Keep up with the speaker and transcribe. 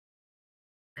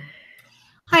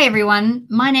Hi, everyone.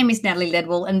 My name is Natalie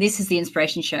Ledwell, and this is The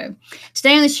Inspiration Show.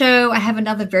 Today on the show, I have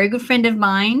another very good friend of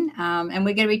mine, and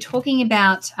we're going to be talking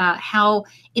about how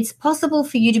it's possible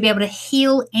for you to be able to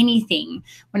heal anything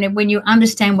when you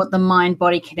understand what the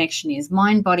mind-body connection is,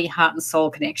 mind, body, heart, and soul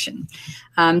connection.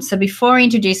 So before I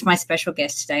introduce my special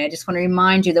guest today, I just want to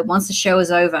remind you that once the show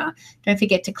is over, don't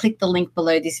forget to click the link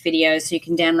below this video so you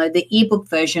can download the ebook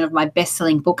version of my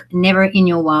best-selling book, Never in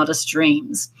Your Wildest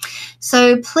Dreams.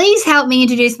 So please help me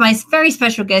introduce my very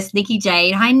special guest, Nikki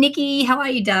Jade. Hi, Nikki. How are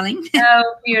you, darling?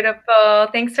 Oh, beautiful.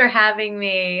 Thanks for having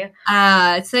me.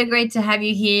 It's so great to have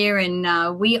you here.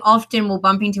 And we often will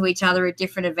bump into each other at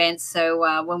different events.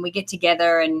 So when we get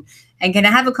together and going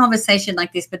to have a conversation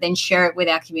like this, but then share it with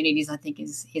our communities, I think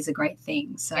is a great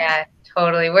thing. So Yeah,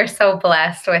 totally. We're so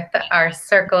blessed with our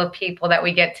circle of people that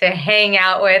we get to hang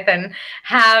out with and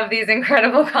have these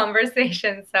incredible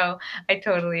conversations. So I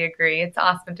totally agree. It's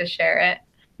awesome to share it.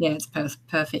 yeah, it's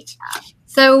perfect.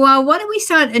 So why don't we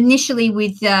start initially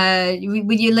with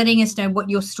you letting us know what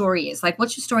your story is? Like,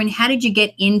 what's your story and how did you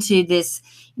get into this,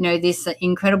 this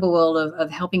incredible world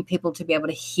of helping people to be able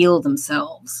to heal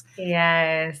themselves?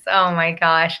 Yes. Oh my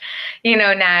gosh.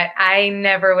 Nat, I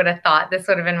never would have thought this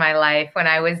would have been my life when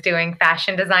I was doing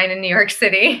fashion design in New York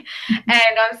City.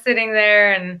 And I'm sitting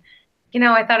there and,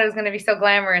 I thought it was going to be so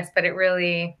glamorous, but it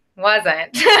really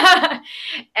wasn't.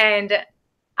 And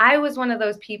I was one of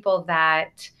those people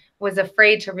that was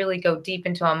afraid to really go deep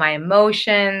into all my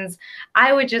emotions.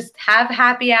 I would just have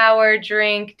happy hour,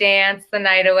 drink, dance the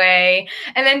night away,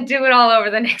 and then do it all over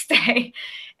the next day.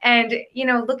 And,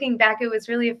 looking back, it was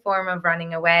really a form of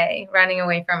running away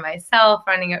from myself,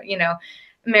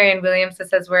 Marianne Williamson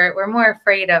says we're more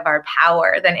afraid of our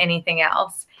power than anything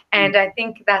else. And I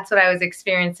think that's what I was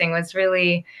experiencing, was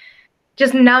really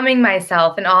just numbing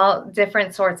myself in all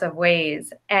different sorts of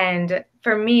ways. And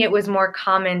for me, it was more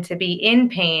common to be in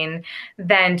pain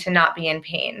than to not be in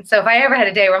pain. So if I ever had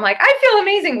a day where I'm like, I feel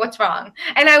amazing, what's wrong?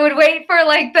 And I would wait for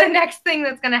like the next thing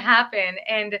that's going to happen.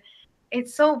 And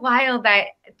it's so wild that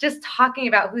just talking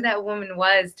about who that woman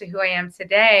was to who I am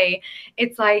today,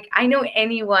 it's like, I know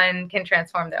anyone can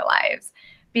transform their lives,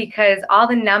 because all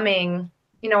the numbing,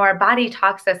 our body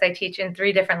talks to us, I teach, in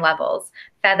 3 different levels: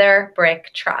 feather,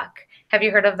 brick, truck. Have you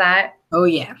heard of that? Oh,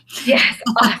 yeah. Yes,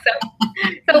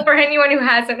 awesome. So for anyone who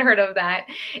hasn't heard of that,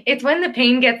 it's when the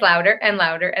pain gets louder and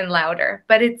louder and louder,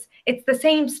 but it's the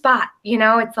same spot,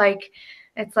 it's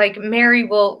like Mary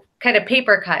will cut a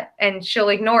paper cut and she'll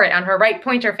ignore it on her right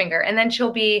pointer finger, and then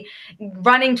she'll be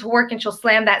running to work and she'll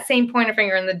slam that same pointer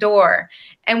finger in the door.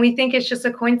 And we think it's just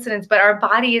a coincidence, but our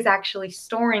body is actually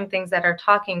storing things that are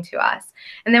talking to us.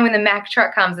 And then when the Mack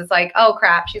truck comes, it's like, oh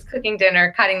crap, she's cooking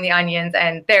dinner, cutting the onions,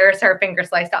 and there's her finger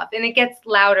sliced off. And it gets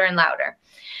louder and louder.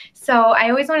 So I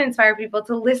always want to inspire people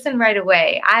to listen right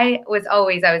away. I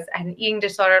had an eating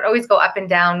disorder. I'd always go up and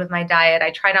down with my diet. I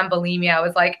tried on bulimia. I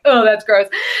was like, oh, that's gross.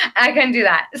 I couldn't do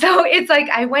that. So it's like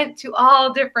I went to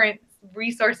all different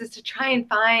resources to try and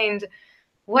find,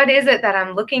 what is it that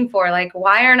I'm looking for? Like,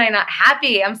 why aren't I not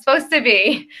happy? I'm supposed to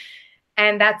be.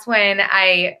 And that's when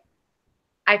I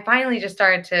finally just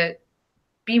started to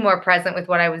be more present with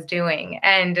what I was doing.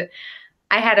 And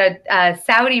I had a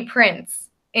Saudi prince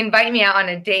invite me out on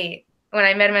a date. When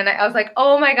I met him, and I was like,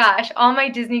 oh my gosh, all my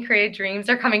Disney created dreams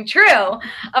are coming true.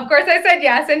 Of course I said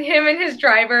yes. And him and his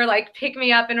driver like picked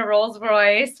me up in a Rolls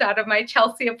Royce out of my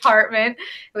Chelsea apartment.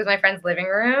 It was my friend's living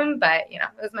room, but it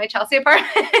was my Chelsea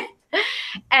apartment.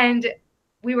 And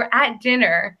we were at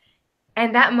dinner.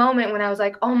 And that moment when I was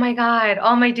like, oh my God,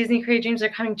 all my Disney created dreams are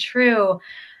coming true,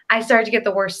 I started to get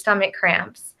the worst stomach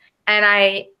cramps. And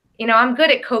I'm good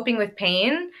at coping with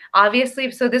pain, obviously.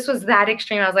 So this was that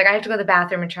extreme. I was like, I have to go to the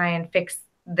bathroom and try and fix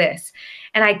this.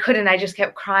 And I couldn't. I just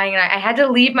kept crying. And I had to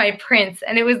leave my prince.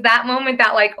 And it was that moment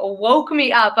that like woke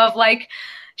me up of like,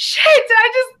 shit,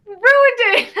 I just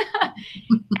ruined it.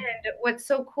 And what's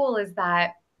so cool is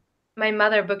that my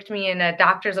mother booked me in a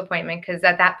doctor's appointment, because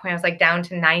at that point I was like down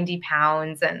to 90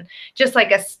 pounds and just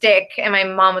like a stick. And my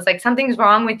mom was like, something's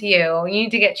wrong with you. You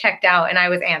need to get checked out. And I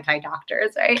was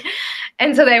anti-doctors, right?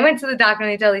 And so they went to the doctor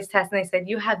and they did all these tests, and they said,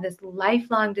 you have this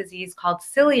lifelong disease called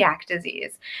celiac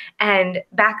disease. And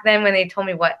back then when they told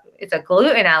me it's a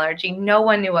gluten allergy, no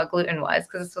one knew what gluten was,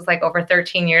 because this was like over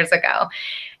 13 years ago.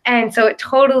 And so it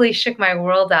totally shook my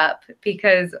world up,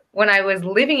 because when I was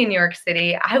living in New York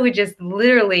City, I would just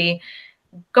literally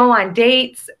go on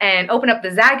dates and open up the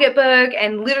Zagat book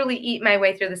and literally eat my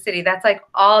way through the city. That's like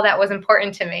all that was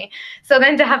important to me. So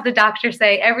then to have the doctor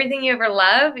say, everything you ever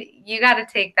love, you got to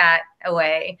take that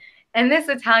away. And this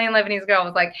Italian Lebanese girl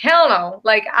was like, hell no,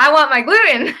 like I want my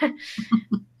gluten.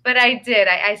 But I did.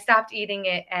 I stopped eating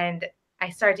it, and I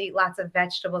started to eat lots of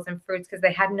vegetables and fruits because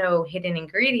they had no hidden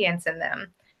ingredients in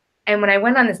them. And when I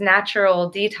went on this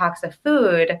natural detox of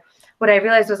food, what I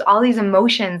realized was all these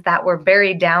emotions that were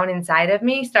buried down inside of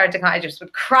me started to come. I just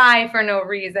would cry for no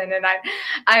reason. And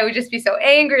I would just be so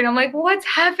angry. And I'm like, what's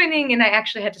happening? And I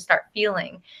actually had to start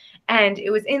feeling. And it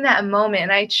was in that moment.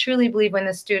 And I truly believe when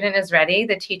the student is ready,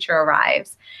 the teacher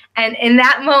arrives. And in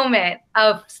that moment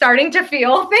of starting to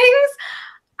feel things,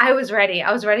 I was ready.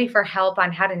 I was ready for help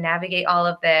on how to navigate all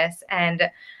of this. And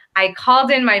I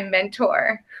called in my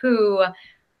mentor, who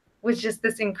was just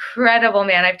this incredible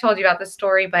man. I've told you about this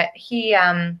story, but he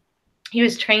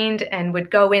was trained and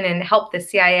would go in and help the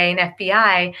CIA and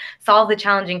FBI solve the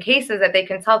challenging cases that they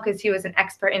can solve, because he was an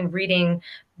expert in reading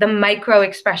the micro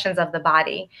expressions of the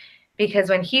body. Because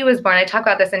when he was born, I talk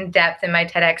about this in depth in my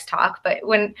TEDx talk, but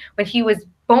when he was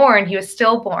born, he was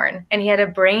stillborn, and he had a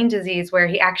brain disease where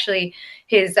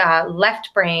his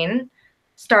left brain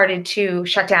started to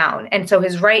shut down. And so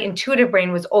his right intuitive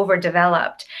brain was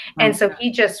overdeveloped. And so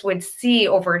he just would see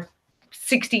over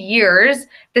 60 years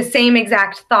the same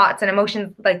exact thoughts and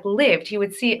emotions like lived. He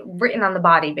would see it written on the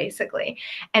body, basically.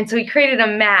 And so he created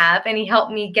a map, and he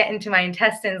helped me get into my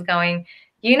intestines going,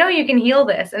 you know, you can heal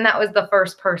this. And that was the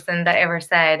first person that ever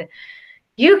said,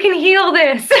 you can heal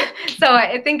this. So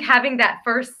I think having that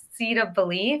first seed of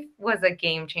belief was a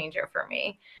game changer for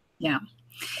me. Yeah.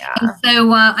 And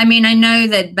so, I mean, I know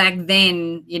that back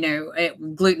then, you know,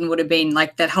 gluten would have been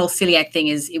like that whole celiac thing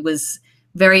it was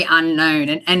very unknown.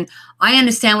 And I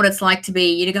understand what it's like to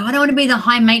be, you go, I don't want to be the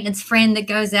high maintenance friend that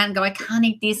goes out and go, I can't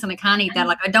eat this and I can't eat that.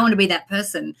 Like, I don't want to be that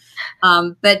person.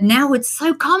 But now it's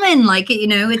so common. Like, you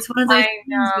know, it's one of those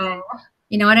things where,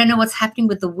 you know, I don't know what's happening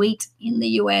with the wheat in the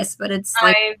US, but it's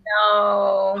like I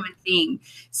know. a thing.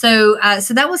 So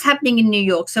that was happening in New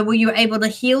York. So were you able to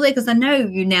heal it? Because I know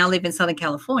you now live in Southern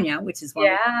California, which is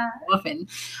why often.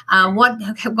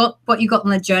 What you got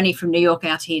on the journey from New York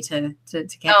out here to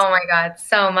get? Oh my God,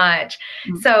 so much.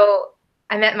 So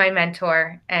I met my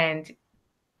mentor, and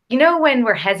you know, when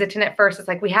we're hesitant at first, it's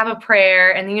like we have a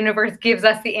prayer and the universe gives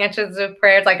us the answers of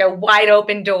prayer. It's like a wide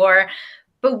open door,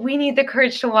 but we need the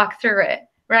courage to walk through it,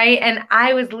 right? And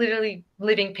I was literally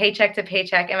living paycheck to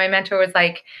paycheck, and my mentor was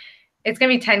like, it's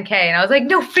going to be 10K. And I was like,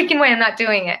 no freaking way, I'm not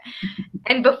doing it.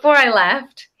 And before I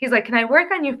left, he's like, can I work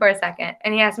on you for a second?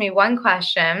 And he asked me one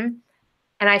question,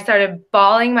 and I started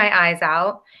bawling my eyes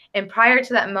out. And prior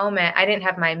to that moment, I didn't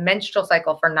have my menstrual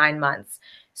cycle for 9 months.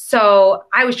 So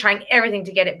I was trying everything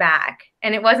to get it back.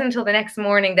 And it wasn't until the next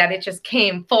morning that it just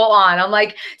came full on. I'm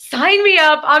like, sign me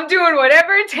up. I'm doing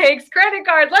whatever it takes. Credit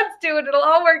card, let's do it. It'll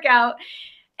all work out.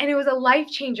 And it was a life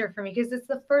changer for me, because it's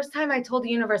the first time I told the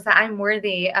universe that I'm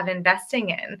worthy of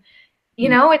investing in. You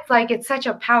know, it's like, it's such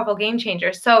a powerful game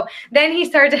changer. So then he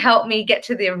started to help me get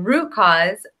to the root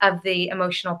cause of the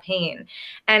emotional pain.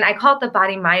 And I call it the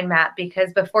body mind map,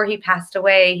 because before he passed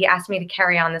away, he asked me to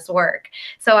carry on this work.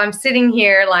 So I'm sitting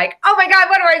here like, oh my God,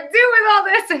 what do I do with all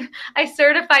this? And I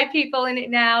certify people in it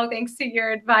now, thanks to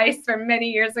your advice from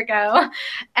many years ago.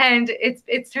 And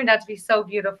it's turned out to be so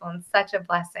beautiful and such a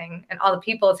blessing, and all the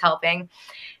people it's helping.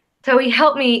 So he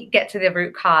helped me get to the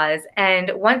root cause.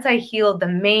 And once I healed the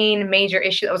main major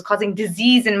issue that was causing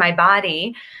disease in my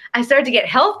body, I started to get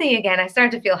healthy again. I started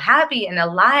to feel happy and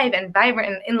alive and vibrant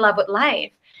and in love with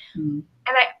life. And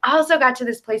I also got to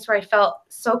this place where I felt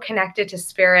so connected to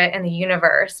spirit and the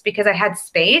universe, because I had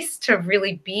space to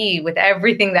really be with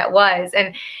everything that was.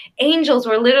 And angels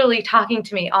were literally talking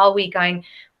to me all week going,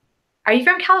 are you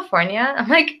from California? I'm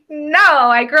like, no,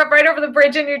 I grew up right over the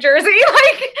bridge in New Jersey.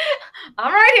 Like,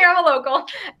 I'm right here, I'm a local.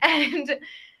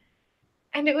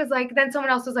 And it was like, then someone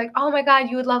else was like, oh my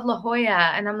God, you would love La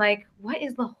Jolla. And I'm like, what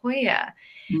is La Jolla?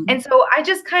 And so I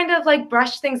just kind of like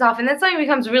brushed things off. And then something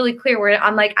becomes really clear where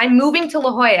I'm like, I'm moving to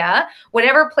La Jolla,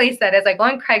 whatever place that is. I go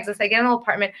on Craigslist, I get an little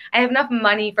apartment. I have enough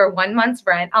money for 1 month's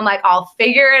rent. I'm like, I'll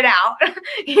figure it out,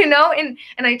 you know? And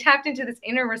I tapped into this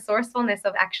inner resourcefulness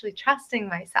of actually trusting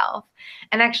myself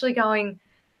and actually going,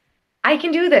 I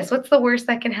can do this. What's the worst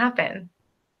that can happen?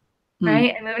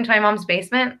 Right? I moved into my mom's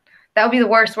basement. That would be the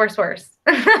worst. So I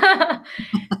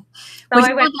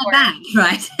went for back,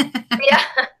 right? Yeah,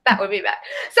 that would be bad.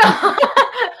 So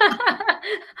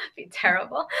be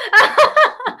terrible.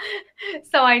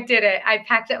 So I did it. I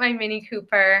packed up my Mini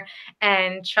Cooper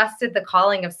and trusted the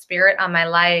calling of spirit on my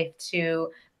life to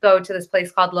go to this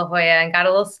place called La Jolla, and got a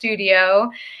little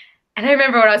studio. And I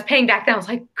remember when I was paying back then, I was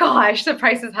like, gosh, the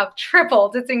prices have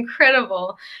tripled. It's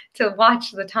incredible to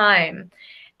watch the time.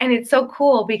 And it's so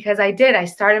cool because I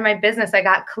started my business. I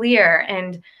got clear.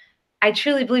 And I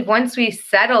truly believe once we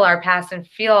settle our past and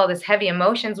feel all this heavy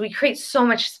emotions, we create so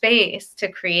much space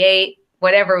to create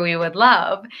whatever we would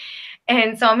love.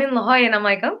 And so I'm in La Jolla and I'm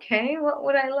like, okay, what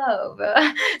would I love?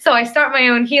 So I start my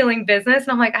own healing business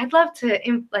and I'm like, I'd love to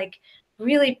like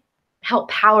really help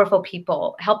powerful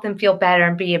people, help them feel better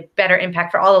and be a better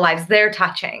impact for all the lives they're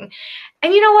touching.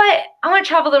 And you know what? I want to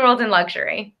travel the world in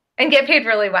luxury and get paid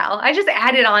really well. I just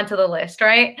added on to the list,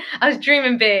 right? I was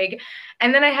dreaming big.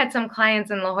 And then I had some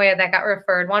clients in La Jolla that got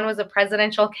referred. One was a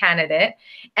presidential candidate.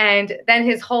 And then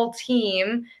his whole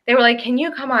team, they were like, can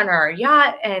you come on our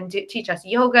yacht and teach us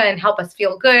yoga and help us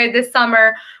feel good this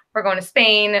summer? We're going to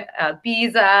Spain,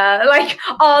 Ibiza, like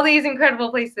all these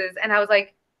incredible places. And I was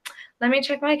like, let me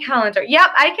check my calendar. Yep,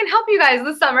 I can help you guys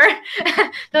this summer.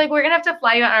 They're like, we're going to have to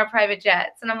fly you on our private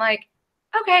jets. And I'm like,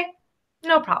 okay,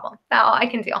 no problem. I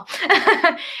can deal.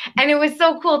 And it was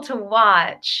so cool to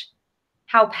watch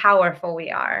how powerful we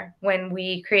are when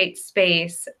we create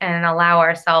space and allow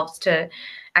ourselves to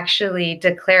actually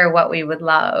declare what we would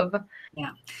love.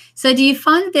 Yeah. So do you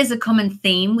find that there's a common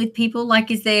theme with people?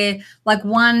 Like, is there like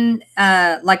one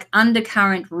like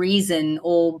undercurrent reason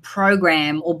or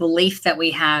program or belief that we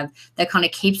have that kind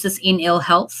of keeps us in ill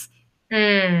health?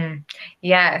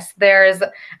 Yes.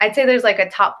 I'd say there's like a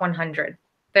top 100.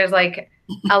 There's like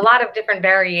a lot of different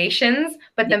variations,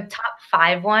 but the top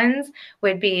 5 ones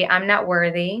would be, I'm not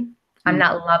worthy. I'm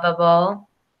not lovable.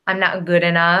 I'm not good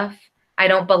enough. I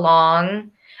don't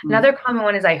belong. Another common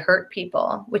one is I hurt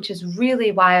people, which is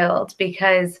really wild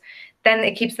because then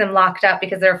it keeps them locked up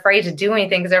because they're afraid to do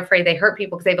anything because they're afraid they hurt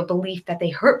people because they have a belief that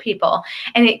they hurt people.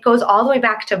 And it goes all the way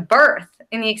back to birth.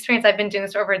 In the experience, I've been doing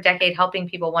this for over a decade, helping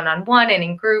people one-on-one and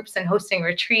in groups and hosting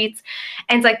retreats.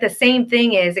 And it's like the same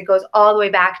thing is it goes all the way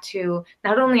back to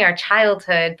not only our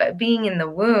childhood, but being in the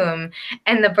womb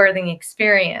and the birthing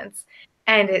experience.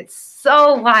 And it's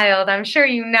so wild. I'm sure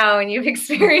you know, and you've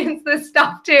experienced this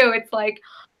stuff too. It's like,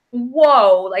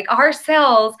 whoa, like our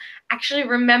cells actually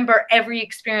remember every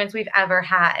experience we've ever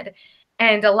had.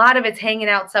 And a lot of it's hanging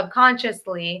out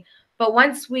subconsciously. But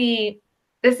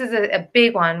this is a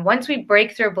big one, once we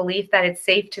break through a belief that it's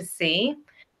safe to see,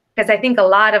 because I think a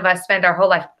lot of us spend our whole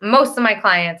life, most of my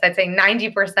clients, I'd say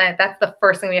 90%, that's the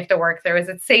first thing we have to work through is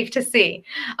it's safe to see.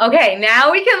 Okay,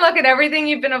 now we can look at everything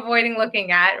you've been avoiding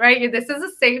looking at, right? This is a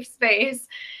safe space.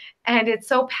 And it's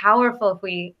so powerful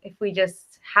if we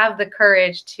just have the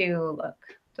courage to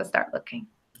start looking.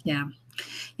 Yeah.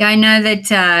 Yeah, I know that,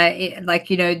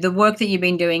 the work that you've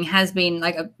been doing has been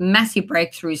like a massive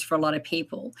breakthroughs for a lot of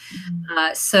people.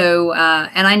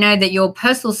 And I know that your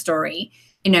personal story,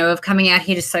 of coming out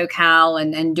here to SoCal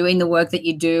and doing the work that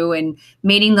you do and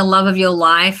meeting the love of your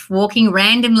life, walking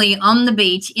randomly on the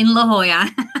beach in La Jolla.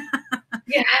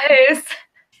 Yes.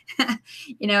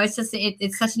 It's just,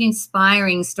 it's such an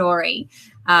inspiring story.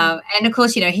 And of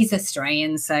course, he's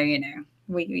Australian, so,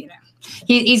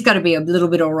 he's got to be a little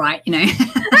bit all right,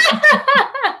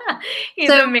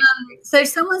 So if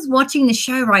someone's watching the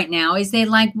show right now, is there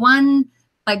one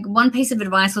piece of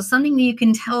advice or something that you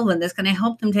can tell them that's going to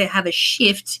help them to have a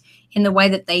shift in the way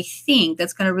that they think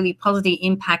that's going to really positively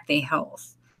impact their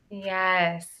health?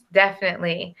 Yes,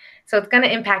 definitely. So it's going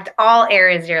to impact all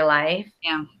areas of your life.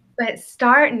 Yeah. But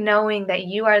start knowing that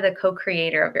you are the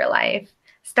co-creator of your life.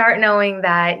 Start knowing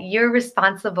that you're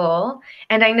responsible.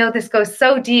 And I know this goes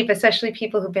so deep, especially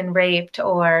people who've been raped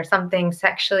or something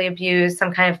sexually abused,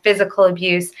 some kind of physical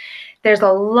abuse. There's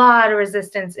a lot of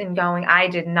resistance in going, I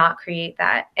did not create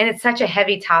that. And it's such a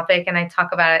heavy topic. And I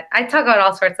talk about it. I talk about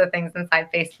all sorts of things inside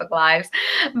Facebook Lives.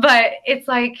 But it's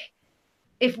like,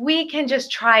 if we can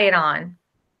just try it on,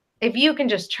 if you can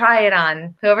just try it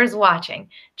on, whoever's watching,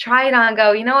 try it on,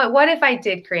 go, you know what if I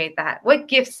did create that? What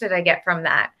gifts did I get from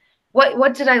that?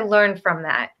 What did I learn from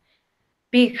that?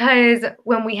 Because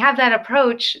when we have that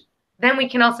approach, then we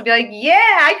can also be like,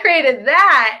 yeah, I created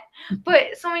that.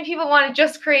 But so many people want to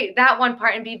just create that one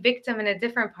part and be victim in a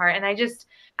different part. And I just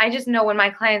know when my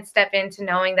clients step into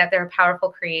knowing that they're a powerful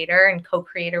creator and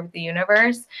co-creator with the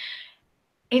universe,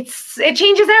 it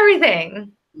changes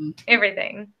everything.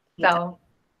 Everything. So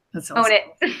that's awesome. Own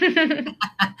it.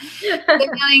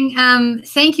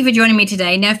 Thank you for joining me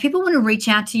today. Now, if people want to reach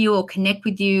out to you or connect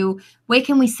with you, where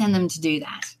can we send them to do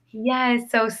that?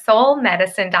 Yes, so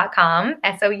soulmedicine.com,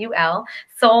 SOUL,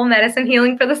 soul medicine,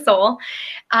 healing for the soul.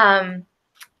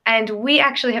 And we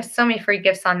actually have so many free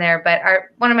gifts on there, but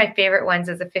one of my favorite ones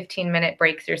is a 15-minute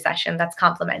breakthrough session that's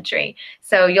complimentary.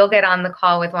 So you'll get on the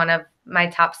call with one of my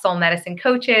top soul medicine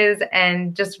coaches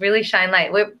and just really shine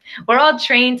light. We're all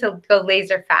trained to go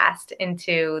laser fast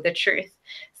into the truth.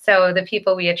 So the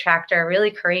people we attract are really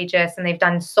courageous and they've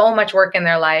done so much work in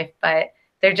their life, but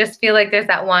There just feel like there's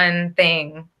that one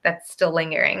thing that's still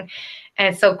lingering.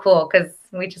 And it's so cool because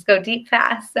we just go deep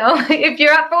fast. So if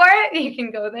you're up for it, you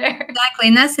can go there. Exactly.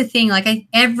 And that's the thing, like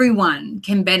everyone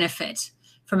can benefit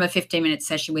from a 15-minute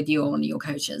session with you or one of your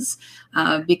coaches,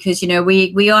 because, you know,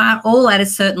 we are all at a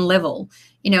certain level,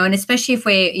 you know, and especially if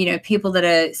we're, you know, people that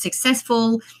are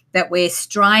successful, that we're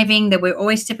striving, that we're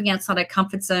always stepping outside our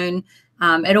comfort zone.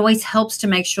 It always helps to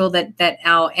make sure that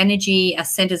our energy, our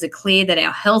centers are clear, that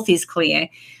our health is clear,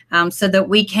 so that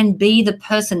we can be the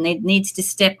person that needs to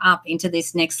step up into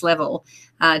this next level,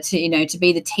 to, you know, to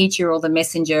be the teacher or the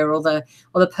messenger or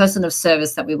the person of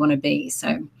service that we want to be.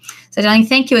 So darling,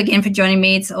 thank you again for joining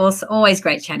me. It's also always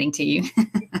great chatting to you.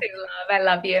 I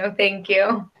love you. Thank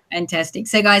you. Fantastic.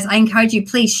 So guys, I encourage you,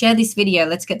 please share this video.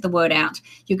 Let's get the word out.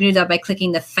 You can do that by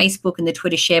clicking the Facebook and the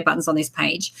Twitter share buttons on this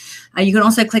page. You can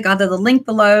also click either the link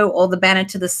below or the banner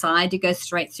to the side to go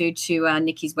straight through to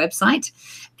Nikki's website.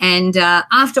 And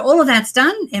after all of that's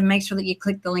done, and make sure that you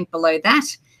click the link below that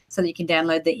so that you can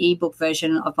download the ebook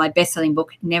version of my best-selling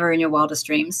book, Never in Your Wildest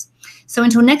Dreams. So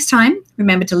until next time,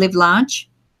 remember to live large,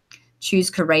 choose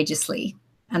courageously,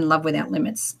 and love without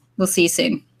limits. We'll see you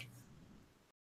soon.